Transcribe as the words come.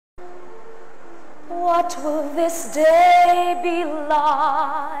What will this day be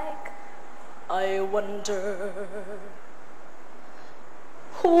like? I wonder.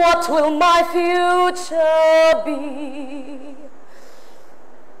 What will my future be?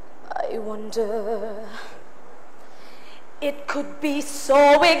 I wonder. It could be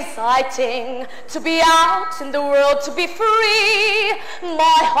so exciting to be out in the world, to be free.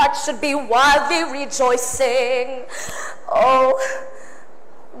 My heart should be wildly rejoicing. Oh,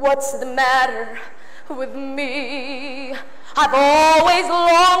 what's the matter with me? I've always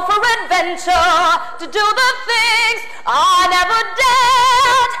longed for adventure, to do the things I never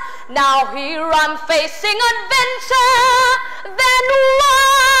dared. Now here I'm facing adventure. Then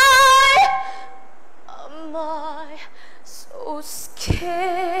why am I so scared?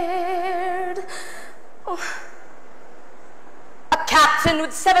 Oh. A captain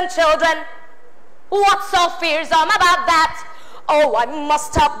with 7 children. What's all fearsome about that? Oh, I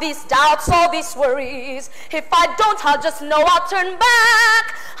must have these doubts, all these worries. If I don't, I'll just know I'll turn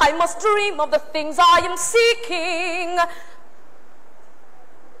back. I must dream of the things I am seeking.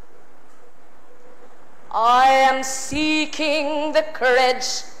 I am seeking the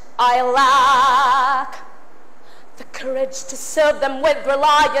courage I lack. The courage to serve them with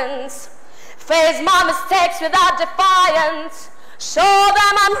reliance. Face my mistakes without defiance. Show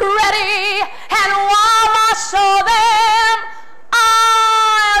them I'm ready, and while I show them,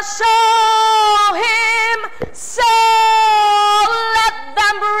 I'll show him. So let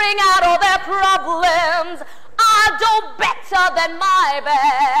them bring out all their problems. I'll do better than my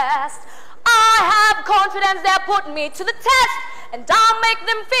best. I have confidence they'll put me to the test, and I'll make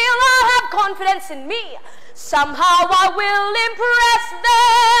them feel I have confidence in me. Somehow I will impress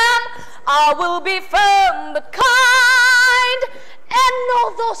them. I will be firm but kind, and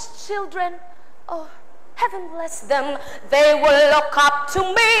all those children, oh, heaven bless them, they will look up to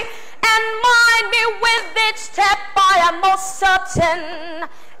me and mind me with each step. I am most certain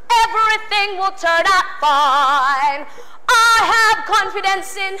everything will turn out fine. I have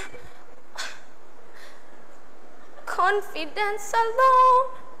confidence in confidence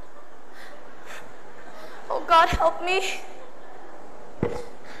alone. Oh God, help me.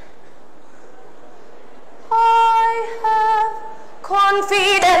 I have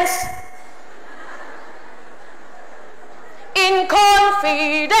confidence in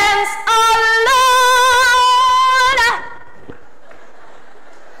confidence